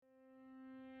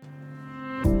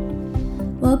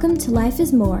Welcome to Life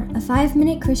is More, a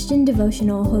 5-minute Christian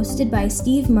devotional hosted by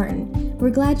Steve Martin. We're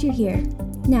glad you're here.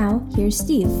 Now, here's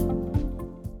Steve.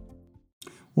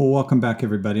 Well, welcome back,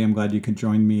 everybody. I'm glad you could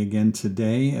join me again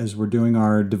today as we're doing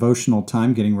our devotional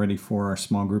time, getting ready for our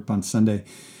small group on Sunday.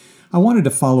 I wanted to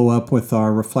follow up with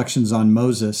our reflections on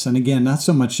Moses. And again, not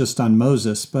so much just on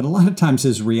Moses, but a lot of times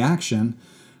his reaction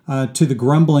to the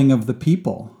grumbling of the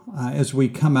people. As we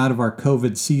come out of our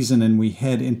COVID season and we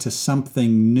head into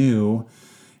something new,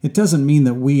 it doesn't mean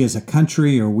that we as a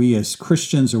country or we as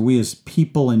Christians or we as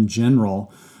people in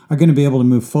general are going to be able to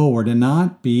move forward and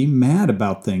not be mad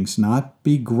about things, not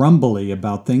be grumbly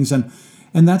about things. And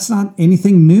that's not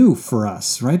anything new for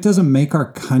us, right? It doesn't make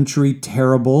our country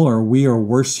terrible or we are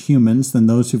worse humans than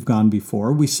those who've gone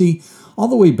before. We see all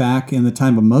the way back in the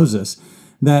time of Moses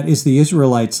that as the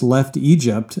Israelites left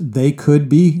Egypt, they could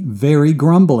be very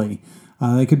grumbly.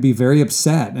 They could be very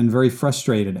upset and very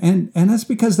frustrated. And that's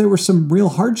because there were some real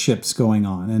hardships going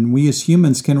on. And we as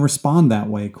humans can respond that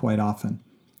way quite often.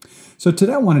 So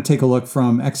today I want to take a look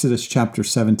from Exodus chapter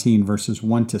 17, verses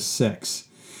 1 to 6.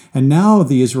 And now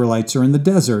the Israelites are in the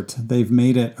desert. They've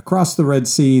made it across the Red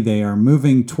Sea. They are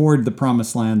moving toward the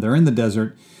Promised Land. They're in the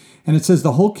desert. And it says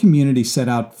the whole community set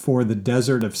out for the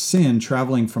desert of Sin,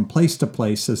 traveling from place to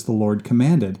place as the Lord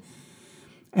commanded.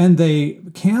 And they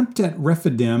camped at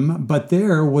Rephidim, but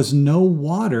there was no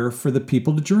water for the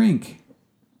people to drink.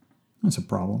 That's a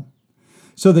problem.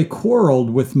 So they quarreled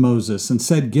with Moses and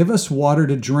said, "Give us water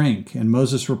to drink." And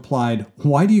Moses replied,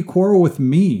 "Why do you quarrel with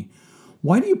me?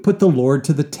 Why do you put the Lord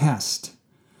to the test?"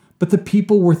 But the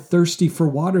people were thirsty for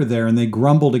water there, and they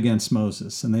grumbled against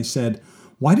Moses. And they said,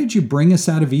 "Why did you bring us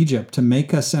out of Egypt to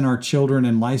make us and our children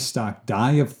and livestock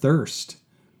die of thirst?"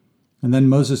 And then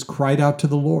Moses cried out to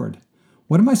the Lord,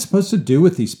 "What am I supposed to do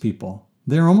with these people?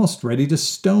 They're almost ready to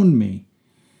stone me."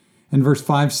 And verse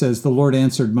 5 says, the Lord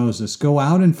answered Moses, "Go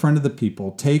out in front of the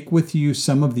people, take with you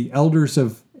some of the elders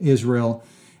of Israel,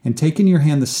 and take in your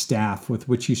hand the staff with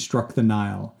which you struck the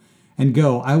Nile. And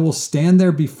go, I will stand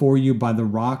there before you by the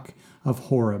rock of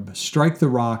Horeb. Strike the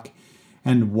rock,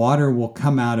 and water will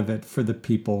come out of it for the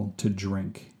people to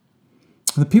drink."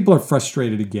 The people are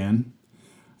frustrated again.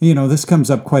 You know, this comes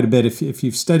up quite a bit. If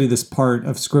you've studied this part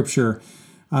of Scripture,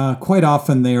 quite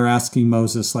often they are asking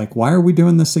Moses, like, why are we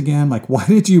doing this again? Like, why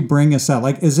did you bring us out?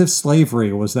 Like, as if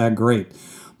slavery was that great.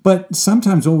 But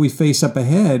sometimes what we face up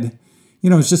ahead,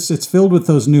 it's filled with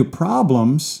those new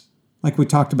problems, like we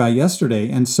talked about yesterday.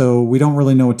 And so we don't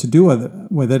really know what to do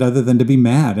with it other than to be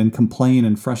mad and complain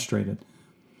and frustrated.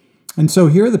 And so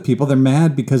here are the people, they're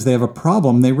mad because they have a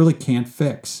problem they really can't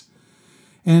fix.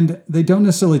 And they don't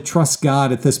necessarily trust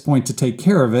God at this point to take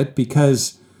care of it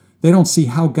because they don't see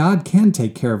how God can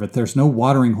take care of it. There's no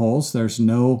watering holes, there's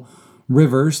no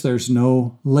rivers, there's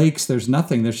no lakes, there's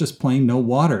nothing. There's just plain no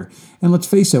water. And let's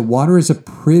face it, water is a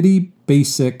pretty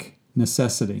basic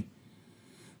necessity.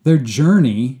 Their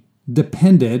journey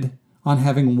depended on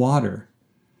having water.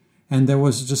 And there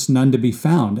was just none to be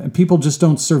found. And people just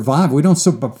don't survive. We don't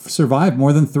survive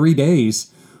more than 3 days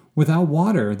without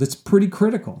water. That's pretty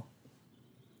critical.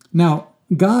 Now,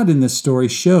 God in this story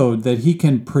showed that he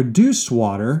can produce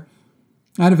water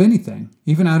out of anything,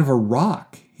 even out of a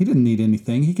rock. He didn't need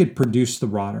anything. He could produce the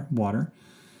water.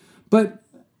 But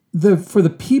for the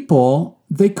people,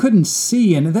 they couldn't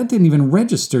see, and that didn't even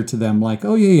register to them like,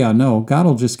 oh, no, God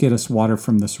will just get us water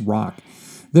from this rock.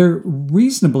 They're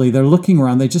looking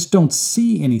around. They just don't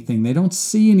see anything. They don't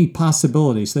see any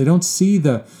possibilities. They don't see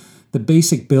the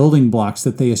basic building blocks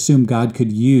that they assume God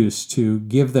could use to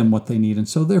give them what they need. And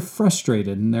so they're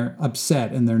frustrated and they're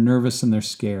upset and they're nervous and they're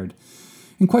scared.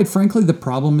 And quite frankly, the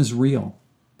problem is real.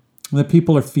 The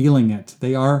people are feeling it.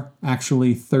 They are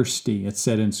actually thirsty, it's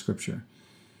said in Scripture.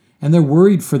 And they're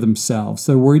worried for themselves.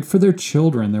 They're worried for their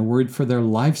children. They're worried for their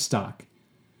livestock.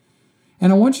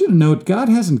 And I want you to note, God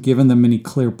hasn't given them any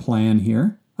clear plan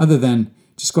here, other than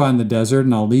just go out in the desert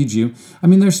and I'll lead you. I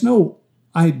mean, there's no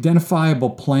identifiable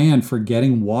plan for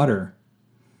getting water.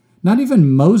 Not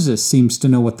even Moses seems to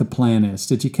know what the plan is.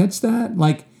 Did you catch that?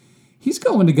 Like, he's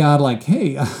going to God like,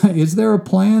 hey, is there a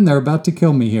plan? They're about to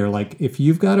kill me here. Like, if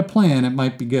you've got a plan, it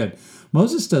might be good.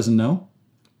 Moses doesn't know.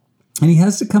 And he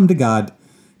has to come to God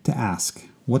to ask,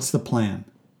 what's the plan?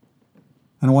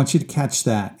 And I want you to catch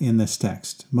that in this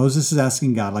text. Moses is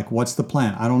asking God, like, what's the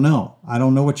plan? I don't know. I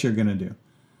don't know what you're going to do.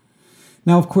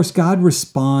 Now, of course, God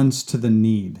responds to the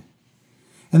need.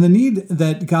 And the need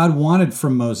that God wanted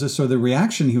from Moses, or the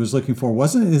reaction he was looking for,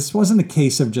 wasn't a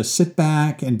case of just sit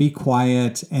back and be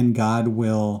quiet and God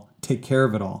will take care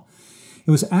of it all.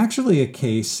 It was actually a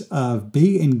case of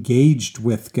be engaged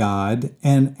with God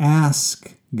and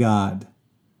ask God.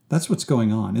 That's what's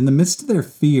going on. In the midst of their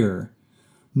fear,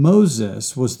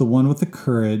 Moses was the one with the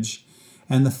courage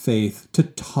and the faith to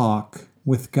talk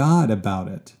with God about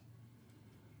it.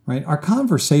 Right? Our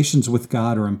conversations with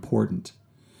God are important.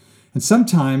 And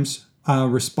sometimes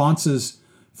responses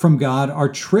from God are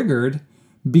triggered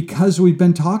because we've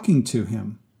been talking to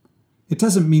him. It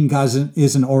doesn't mean God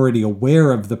isn't already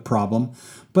aware of the problem,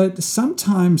 but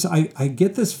sometimes I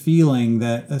get this feeling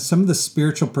that some of the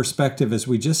spiritual perspective as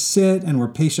we just sit and we're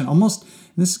patient, almost,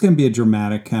 and this is going to be a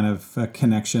dramatic kind of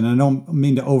connection. I don't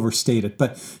mean to overstate it,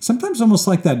 but sometimes almost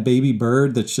like that baby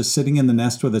bird that's just sitting in the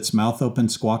nest with its mouth open,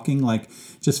 squawking, like,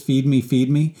 just feed me, feed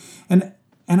me. And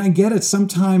I get it.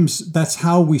 Sometimes that's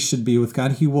how we should be with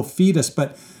God. He will feed us,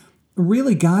 but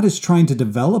really, God is trying to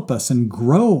develop us and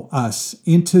grow us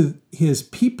into his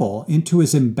people, into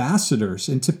his ambassadors,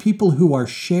 into people who are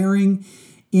sharing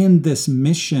in this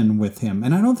mission with him.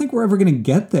 And I don't think we're ever going to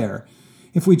get there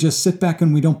if we just sit back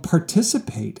and we don't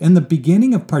participate. And the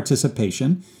beginning of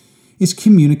participation is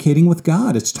communicating with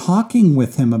God. It's talking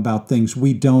with him about things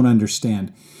we don't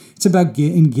understand. It's about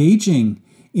engaging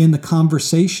in the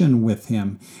conversation with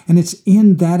him. And it's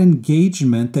in that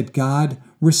engagement that God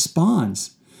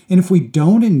responds. And if we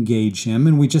don't engage him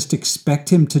and we just expect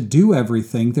him to do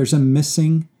everything, there's a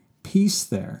missing piece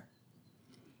there.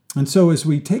 And so as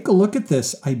we take a look at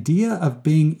this idea of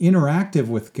being interactive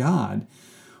with God,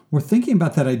 we're thinking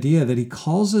about that idea that he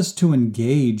calls us to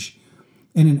engage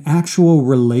in an actual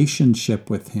relationship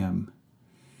with him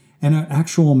and an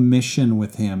actual mission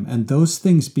with him. And those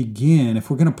things begin, if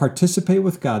we're going to participate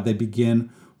with God, they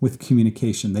begin with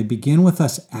communication. They begin with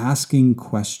us asking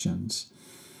questions,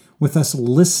 with us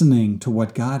listening to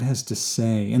what God has to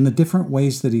say in the different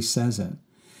ways that he says it,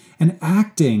 and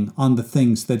acting on the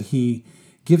things that he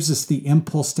gives us the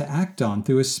impulse to act on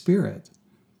through his Spirit.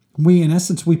 In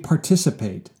essence, we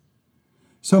participate.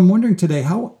 So I'm wondering today,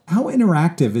 how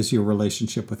interactive is your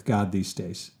relationship with God these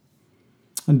days?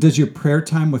 And does your prayer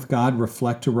time with God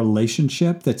reflect a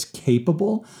relationship that's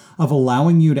capable of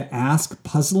allowing you to ask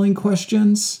puzzling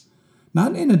questions,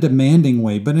 not in a demanding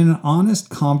way, but in an honest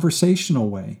conversational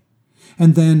way?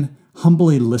 And then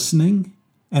humbly listening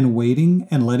and waiting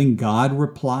and letting God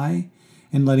reply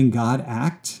and letting God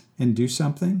act and do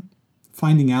something,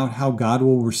 finding out how God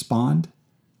will respond.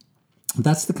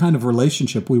 That's the kind of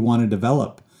relationship we want to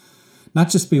develop. Not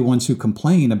just be ones who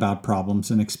complain about problems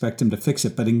and expect him to fix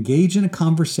it, but engage in a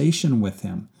conversation with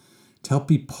him to help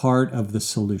be part of the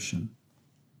solution.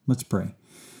 Let's pray.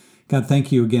 God,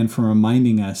 thank you again for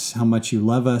reminding us how much you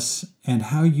love us and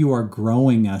how you are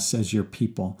growing us as your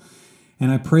people. And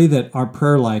I pray that our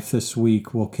prayer life this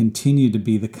week will continue to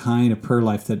be the kind of prayer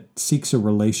life that seeks a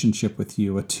relationship with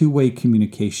you, a two-way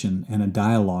communication and a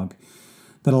dialogue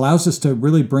that allows us to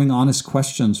really bring honest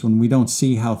questions when we don't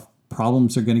see how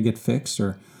problems are going to get fixed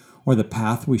or the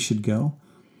path we should go.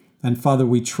 And Father,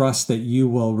 we trust that you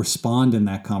will respond in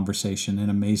that conversation in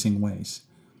amazing ways.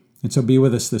 And so be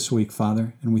with us this week,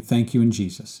 Father, and we thank you in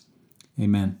Jesus.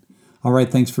 Amen. All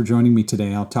right, thanks for joining me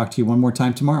today. I'll talk to you one more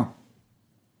time tomorrow.